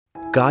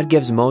God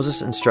gives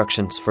Moses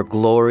instructions for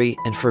glory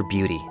and for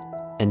beauty,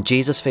 and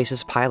Jesus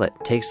faces Pilate,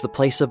 takes the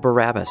place of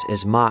Barabbas,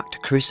 is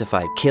mocked,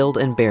 crucified, killed,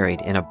 and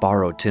buried in a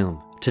borrowed tomb.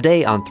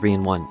 Today on 3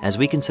 in 1, as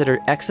we consider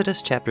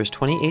Exodus chapters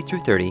 28 through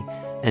 30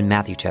 and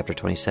Matthew chapter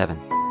 27.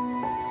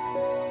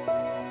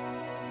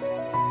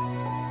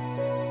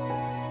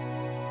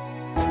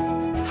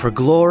 For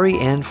glory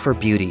and for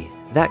beauty.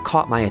 That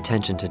caught my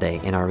attention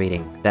today in our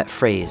reading. That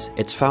phrase,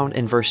 it's found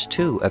in verse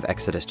 2 of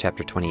Exodus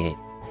chapter 28.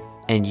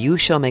 And you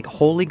shall make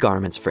holy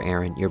garments for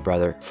Aaron, your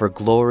brother, for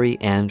glory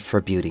and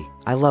for beauty.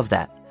 I love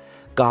that.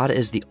 God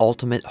is the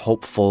ultimate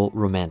hopeful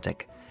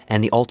romantic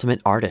and the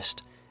ultimate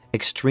artist,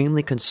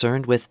 extremely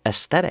concerned with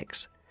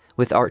aesthetics,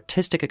 with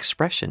artistic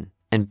expression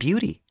and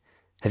beauty.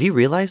 Have you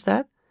realized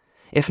that?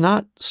 If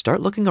not,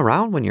 start looking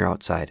around when you're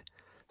outside.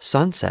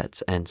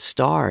 Sunsets and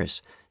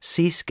stars,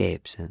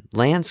 seascapes and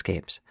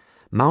landscapes,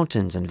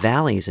 mountains and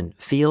valleys and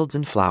fields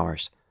and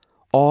flowers,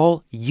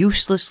 all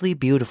uselessly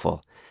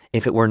beautiful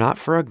if it were not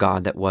for a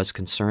God that was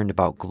concerned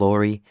about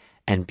glory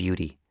and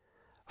beauty.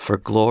 For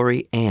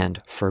glory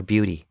and for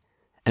beauty.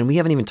 And we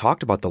haven't even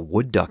talked about the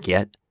wood duck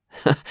yet.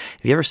 Have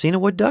you ever seen a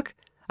wood duck?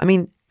 I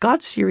mean,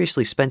 God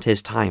seriously spent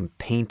his time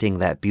painting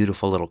that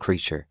beautiful little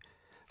creature.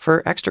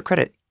 For extra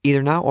credit,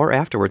 either now or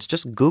afterwards,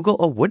 just Google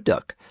a wood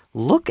duck.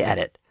 Look at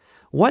it.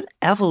 What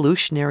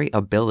evolutionary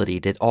ability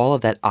did all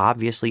of that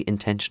obviously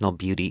intentional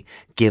beauty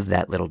give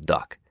that little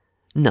duck?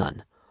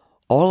 None.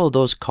 All of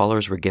those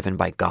colors were given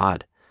by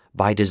God,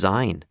 by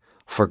design,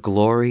 for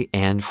glory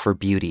and for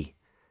beauty.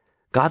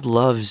 God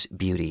loves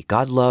beauty.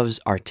 God loves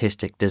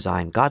artistic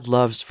design. God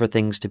loves for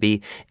things to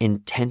be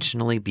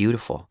intentionally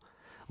beautiful,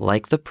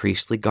 like the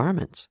priestly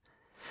garments.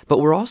 But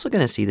we're also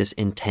going to see this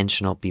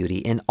intentional beauty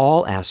in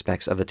all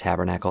aspects of the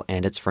tabernacle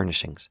and its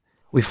furnishings.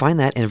 We find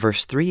that in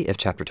verse 3 of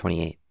chapter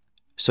 28.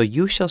 So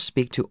you shall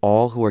speak to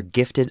all who are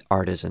gifted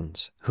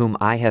artisans, whom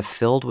I have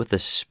filled with the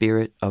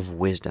spirit of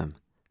wisdom,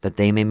 that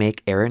they may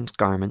make Aaron's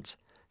garments,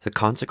 to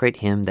consecrate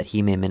him that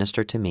he may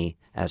minister to me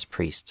as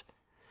priest.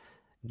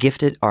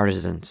 Gifted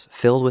artisans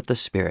filled with the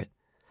Spirit.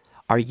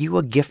 Are you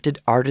a gifted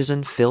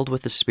artisan filled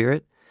with the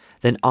Spirit?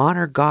 Then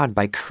honor God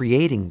by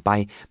creating,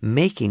 by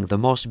making the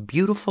most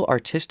beautiful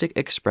artistic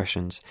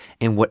expressions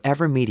in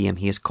whatever medium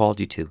he has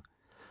called you to,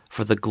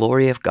 for the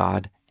glory of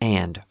God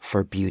and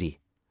for beauty.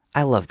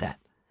 I love that.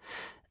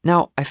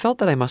 Now, I felt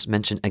that I must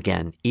mention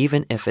again,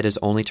 even if it is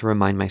only to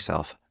remind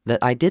myself, that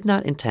I did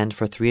not intend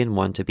for 3 in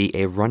 1 to be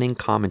a running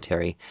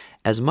commentary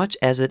as much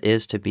as it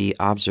is to be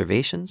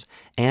observations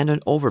and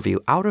an overview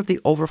out of the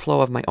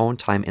overflow of my own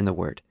time in the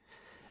Word.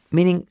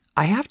 Meaning,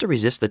 I have to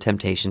resist the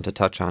temptation to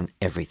touch on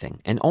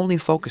everything and only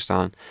focus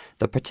on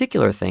the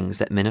particular things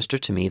that minister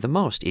to me the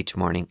most each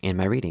morning in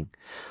my reading.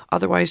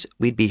 Otherwise,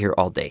 we'd be here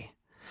all day.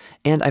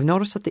 And I've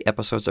noticed that the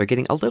episodes are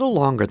getting a little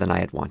longer than I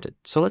had wanted,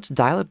 so let's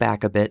dial it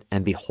back a bit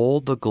and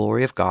behold the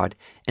glory of God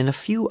in a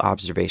few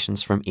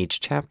observations from each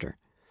chapter.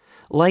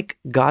 Like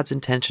God's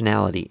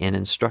intentionality in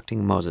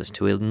instructing Moses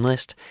to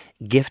enlist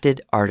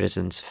gifted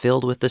artisans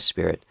filled with the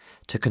Spirit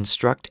to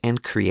construct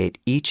and create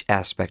each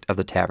aspect of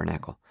the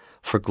tabernacle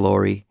for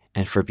glory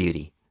and for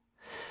beauty.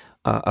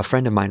 A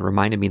friend of mine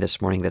reminded me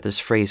this morning that this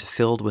phrase,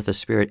 filled with the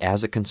Spirit,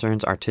 as it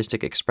concerns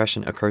artistic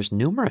expression, occurs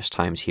numerous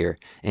times here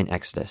in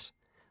Exodus.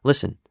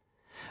 Listen.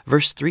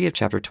 Verse 3 of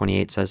chapter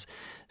 28 says,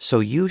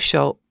 So you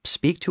shall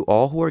speak to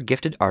all who are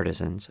gifted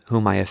artisans,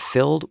 whom I have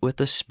filled with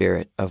the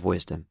spirit of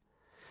wisdom.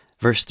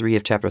 Verse 3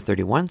 of chapter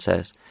 31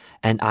 says,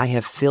 And I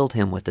have filled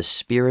him with the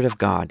Spirit of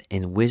God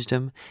in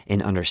wisdom,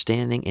 in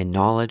understanding, in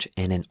knowledge,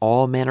 and in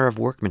all manner of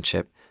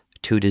workmanship,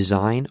 to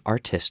design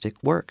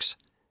artistic works.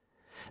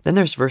 Then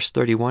there's verse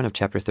 31 of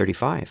chapter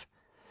 35.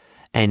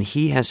 And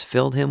he has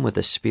filled him with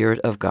the Spirit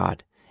of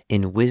God,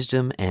 in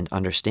wisdom and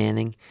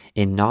understanding,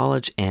 in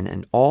knowledge and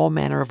in all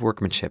manner of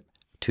workmanship,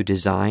 to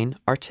design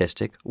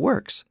artistic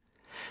works.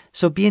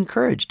 So be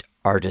encouraged,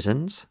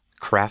 artisans,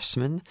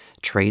 craftsmen,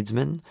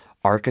 tradesmen,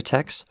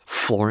 architects,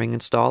 flooring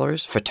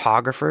installers,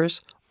 photographers,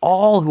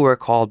 all who are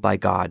called by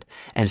God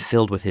and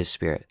filled with his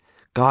Spirit.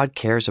 God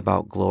cares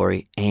about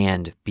glory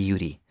and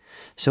beauty.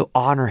 So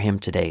honor him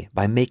today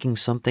by making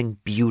something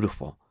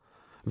beautiful.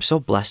 I'm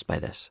so blessed by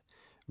this,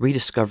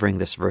 rediscovering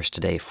this verse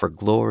today for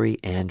glory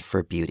and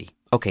for beauty.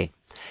 Okay,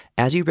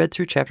 as you read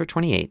through chapter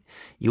 28,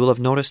 you will have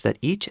noticed that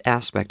each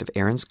aspect of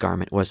Aaron's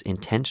garment was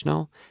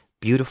intentional,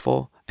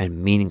 beautiful,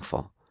 and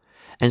meaningful.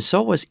 And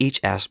so was each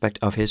aspect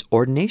of his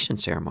ordination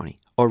ceremony,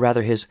 or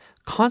rather his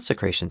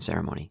consecration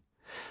ceremony.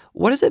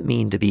 What does it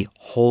mean to be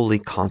wholly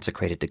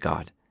consecrated to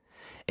God?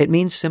 It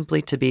means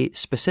simply to be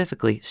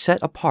specifically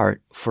set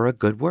apart for a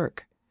good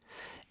work.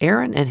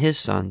 Aaron and his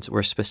sons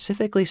were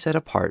specifically set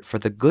apart for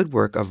the good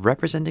work of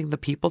representing the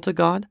people to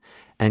God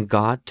and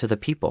God to the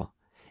people,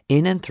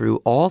 in and through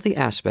all the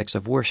aspects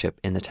of worship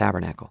in the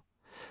tabernacle.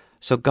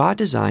 So God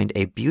designed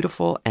a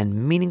beautiful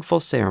and meaningful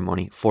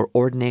ceremony for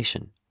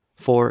ordination,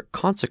 for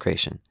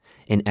consecration,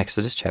 in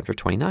Exodus chapter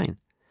 29.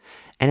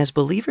 And as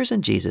believers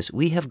in Jesus,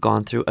 we have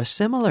gone through a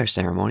similar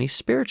ceremony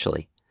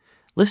spiritually.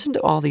 Listen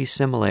to all these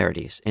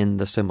similarities in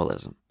the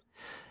symbolism.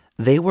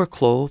 They were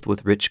clothed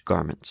with rich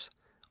garments,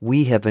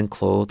 We have been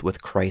clothed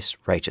with Christ's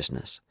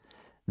righteousness.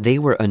 They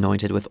were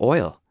anointed with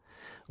oil.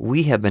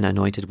 We have been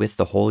anointed with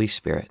the Holy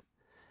Spirit.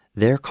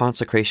 Their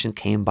consecration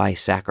came by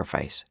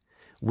sacrifice.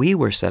 We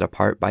were set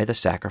apart by the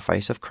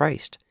sacrifice of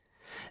Christ.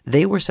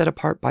 They were set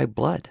apart by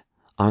blood,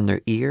 on their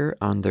ear,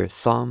 on their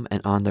thumb,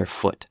 and on their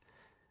foot.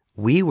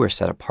 We were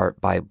set apart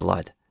by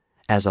blood,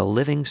 as a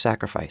living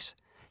sacrifice,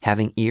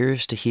 having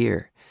ears to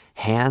hear,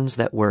 hands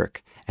that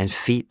work, and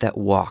feet that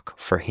walk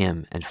for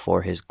Him and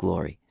for His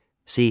glory.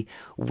 See,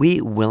 we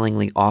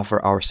willingly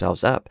offer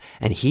ourselves up,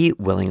 and He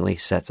willingly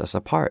sets us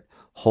apart,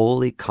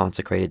 wholly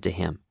consecrated to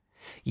Him.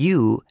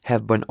 You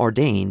have been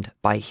ordained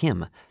by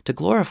Him to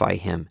glorify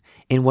Him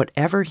in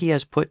whatever He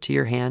has put to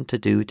your hand to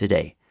do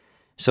today.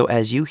 So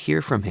as you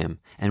hear from Him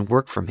and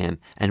work from Him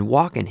and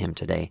walk in Him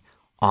today,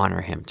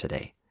 honor Him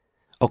today.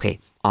 Okay,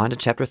 on to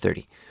chapter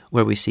 30,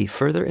 where we see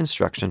further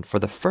instruction for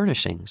the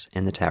furnishings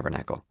in the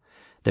tabernacle.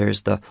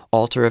 There's the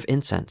altar of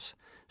incense,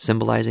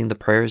 symbolizing the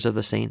prayers of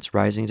the saints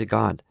rising to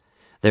God.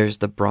 There's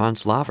the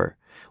bronze laver,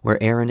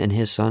 where Aaron and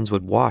his sons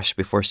would wash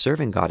before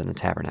serving God in the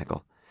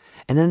tabernacle.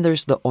 And then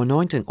there's the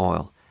anointing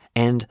oil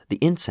and the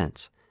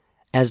incense,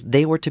 as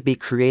they were to be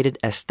created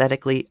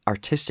aesthetically,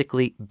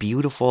 artistically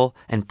beautiful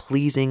and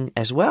pleasing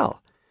as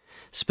well.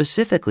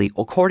 Specifically,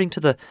 according to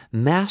the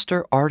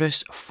master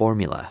artist's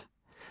formula,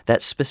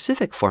 that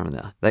specific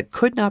formula that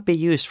could not be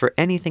used for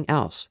anything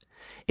else.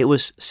 It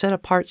was set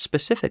apart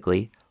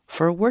specifically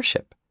for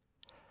worship.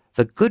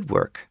 The good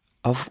work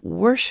of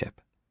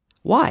worship.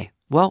 Why?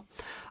 Well,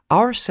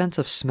 our sense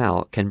of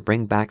smell can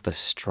bring back the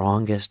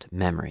strongest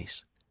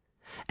memories.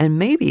 And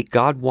maybe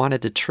God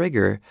wanted to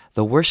trigger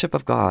the worship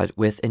of God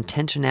with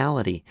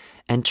intentionality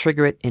and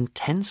trigger it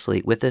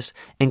intensely with this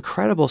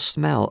incredible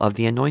smell of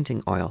the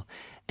anointing oil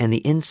and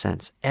the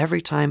incense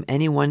every time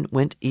anyone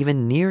went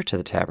even near to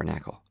the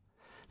tabernacle.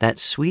 That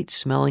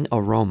sweet-smelling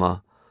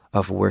aroma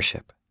of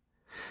worship.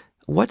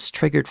 What's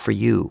triggered for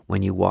you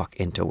when you walk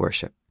into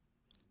worship?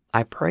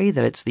 I pray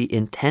that it's the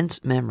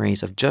intense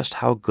memories of just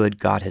how good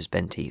God has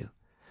been to you.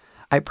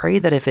 I pray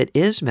that if it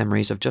is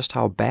memories of just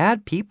how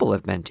bad people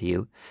have been to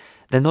you,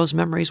 then those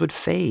memories would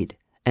fade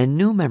and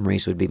new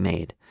memories would be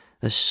made,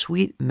 the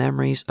sweet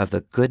memories of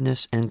the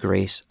goodness and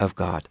grace of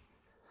God,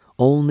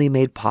 only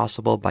made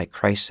possible by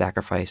Christ's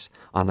sacrifice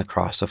on the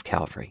cross of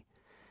Calvary,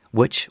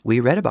 which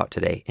we read about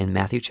today in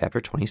Matthew chapter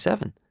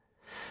 27.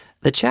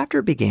 The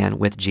chapter began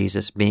with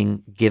Jesus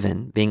being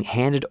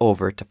handed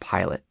over to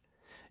Pilate.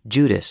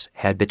 Judas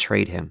had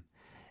betrayed him,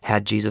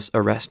 had Jesus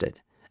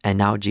arrested, and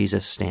now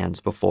Jesus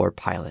stands before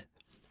Pilate.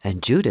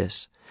 And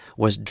Judas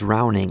was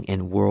drowning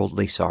in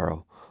worldly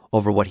sorrow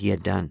over what he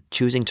had done,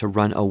 choosing to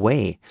run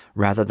away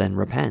rather than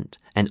repent,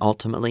 and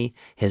ultimately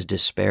his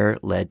despair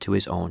led to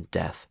his own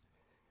death.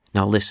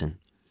 Now listen,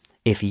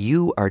 if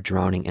you are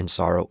drowning in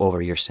sorrow over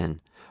your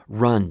sin,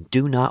 run,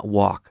 do not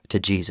walk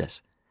to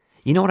Jesus.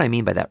 You know what I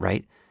mean by that,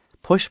 right?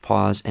 Push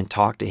pause and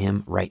talk to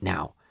Him right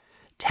now.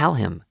 Tell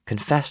Him,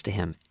 confess to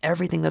Him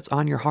everything that's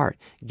on your heart.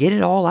 Get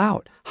it all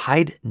out.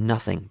 Hide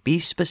nothing. Be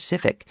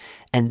specific.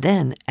 And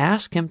then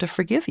ask Him to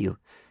forgive you.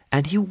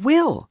 And He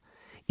will.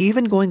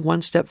 Even going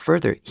one step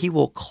further, He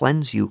will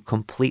cleanse you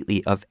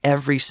completely of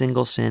every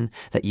single sin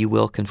that you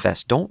will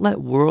confess. Don't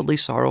let worldly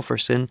sorrow for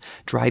sin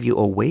drive you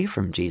away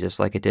from Jesus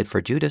like it did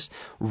for Judas.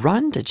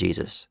 Run to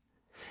Jesus.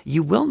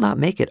 You will not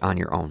make it on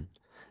your own.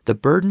 The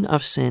burden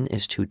of sin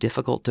is too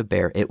difficult to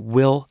bear. It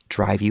will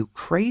drive you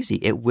crazy.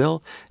 It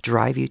will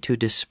drive you to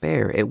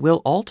despair. It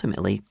will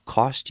ultimately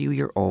cost you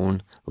your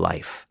own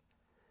life.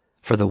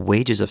 For the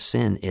wages of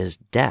sin is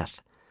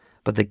death,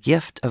 but the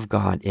gift of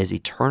God is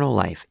eternal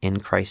life in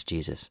Christ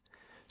Jesus.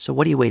 So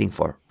what are you waiting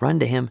for? Run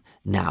to Him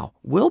now.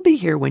 We'll be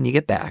here when you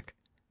get back.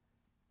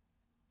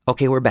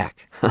 Okay, we're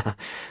back.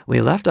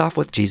 We left off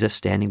with Jesus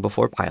standing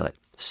before Pilate,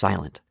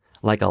 silent,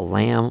 like a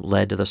lamb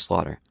led to the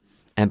slaughter.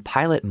 And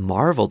Pilate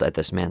marveled at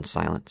this man's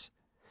silence.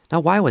 Now,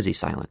 why was he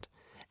silent?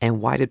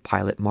 And why did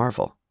Pilate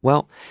marvel?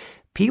 Well,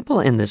 people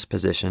in this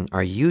position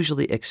are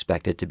usually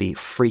expected to be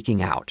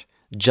freaking out,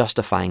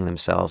 justifying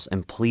themselves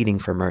and pleading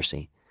for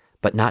mercy.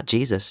 But not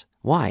Jesus.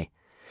 Why?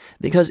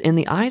 Because in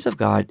the eyes of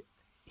God,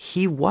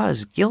 He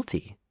was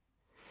guilty.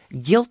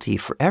 Guilty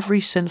for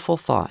every sinful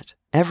thought,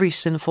 every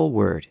sinful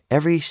word,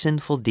 every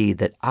sinful deed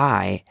that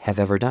I have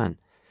ever done.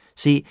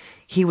 See,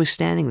 He was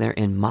standing there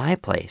in my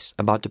place,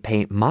 about to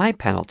pay my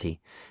penalty,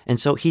 and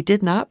so He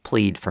did not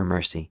plead for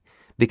mercy,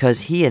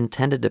 because He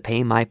intended to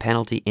pay my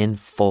penalty in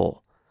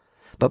full.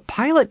 But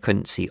Pilate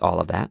couldn't see all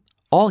of that.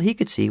 All he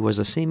could see was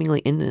a seemingly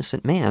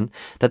innocent man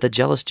that the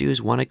jealous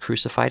Jews wanted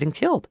crucified and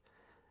killed.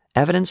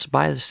 Evidenced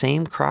by the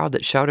same crowd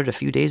that shouted a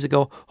few days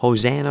ago,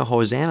 Hosanna,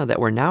 Hosanna, that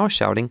were now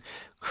shouting,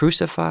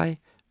 Crucify,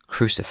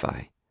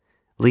 Crucify,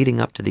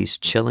 leading up to these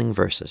chilling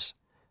verses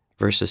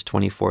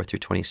 24 through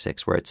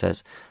 26, where it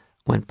says,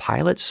 When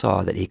Pilate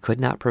saw that he could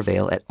not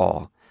prevail at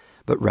all,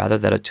 but rather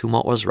that a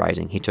tumult was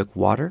rising, he took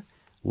water,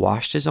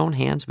 washed his own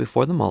hands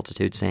before the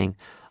multitude, saying,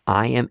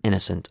 I am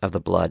innocent of the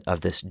blood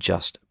of this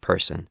just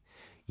person.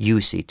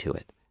 You see to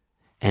it.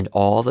 And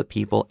all the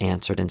people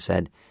answered and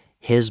said,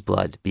 His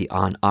blood be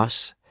on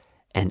us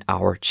and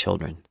our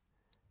children.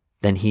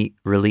 Then he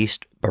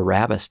released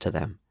Barabbas to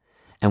them,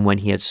 and when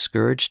he had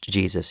scourged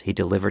Jesus, he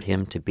delivered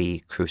him to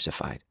be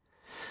crucified.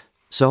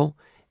 So,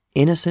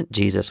 innocent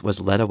Jesus was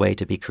led away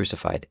to be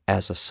crucified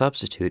as a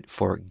substitute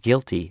for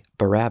guilty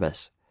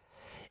Barabbas.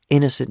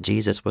 Innocent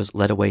Jesus was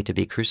led away to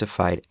be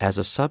crucified as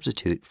a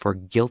substitute for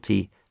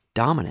guilty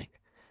Dominic.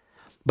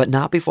 But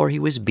not before he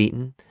was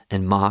beaten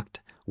and mocked,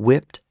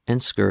 whipped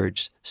and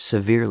scourged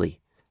severely,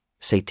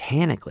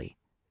 satanically.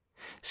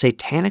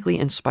 Satanically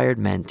inspired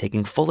men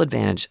taking full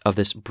advantage of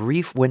this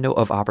brief window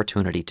of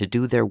opportunity to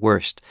do their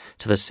worst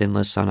to the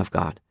sinless Son of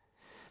God.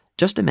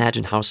 Just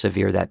imagine how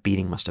severe that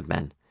beating must have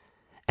been.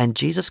 And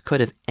Jesus could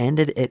have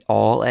ended it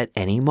all at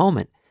any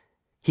moment.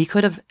 He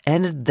could have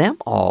ended them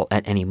all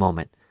at any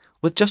moment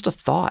with just a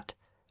thought,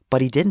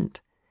 but he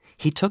didn't.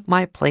 He took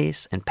my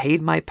place and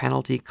paid my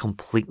penalty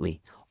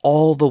completely,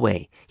 all the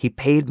way. He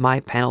paid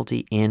my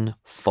penalty in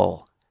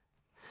full.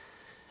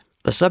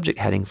 The subject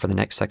heading for the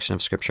next section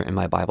of Scripture in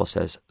my Bible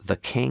says, "The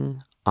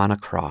King on a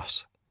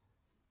Cross."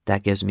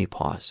 That gives me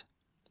pause.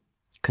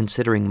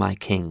 Considering my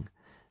King,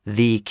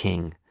 the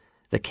King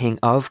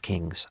of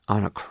Kings,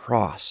 on a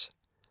cross,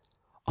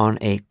 on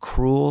a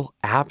cruel,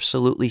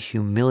 absolutely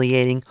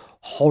humiliating,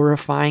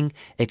 horrifying,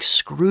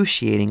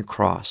 excruciating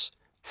cross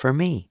for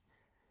me.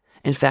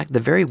 In fact,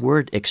 the very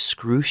word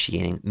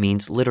excruciating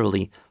means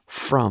literally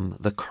from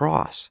the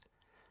cross.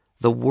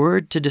 The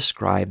word to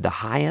describe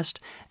the highest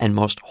and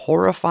most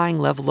horrifying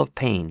level of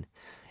pain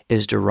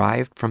is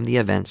derived from the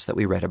events that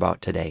we read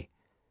about today.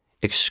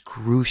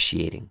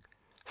 Excruciating,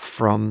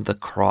 from the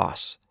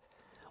cross,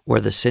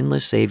 where the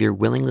sinless Savior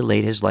willingly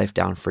laid his life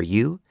down for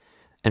you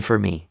and for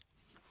me,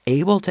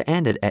 able to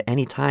end it at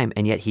any time,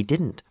 and yet he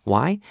didn't.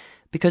 Why?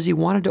 Because he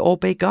wanted to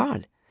obey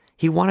God.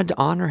 He wanted to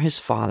honor his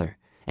Father,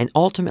 and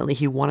ultimately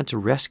he wanted to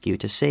rescue,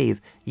 to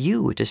save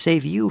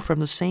you from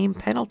the same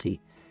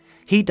penalty.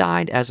 He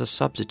died as a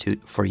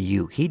substitute for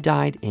you. He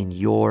died in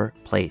your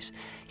place.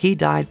 He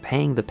died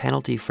paying the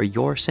penalty for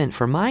your sin,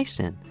 for my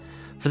sin,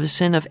 for the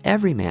sin of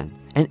every man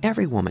and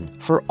every woman,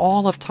 for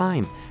all of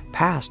time,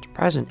 past,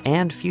 present,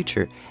 and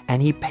future,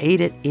 and he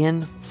paid it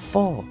in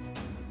full.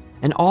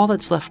 And all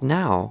that's left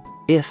now,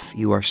 if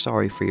you are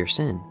sorry for your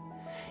sin,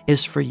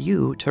 is for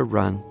you to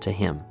run to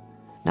him,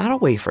 not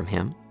away from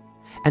him,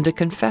 and to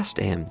confess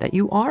to him that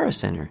you are a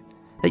sinner,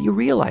 that you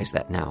realize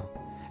that now,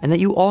 and that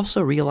you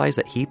also realize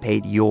that he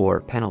paid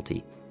your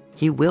penalty.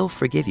 He will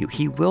forgive you.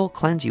 He will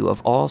cleanse you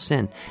of all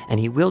sin, and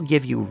he will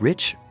give you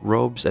rich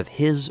robes of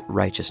his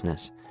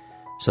righteousness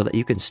so that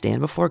you can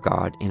stand before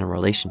God in a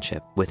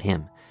relationship with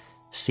him,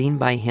 seen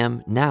by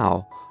him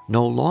now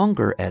no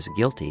longer as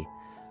guilty,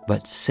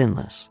 but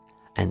sinless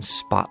and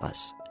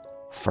spotless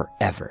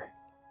forever.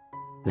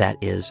 That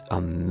is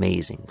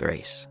amazing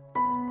grace.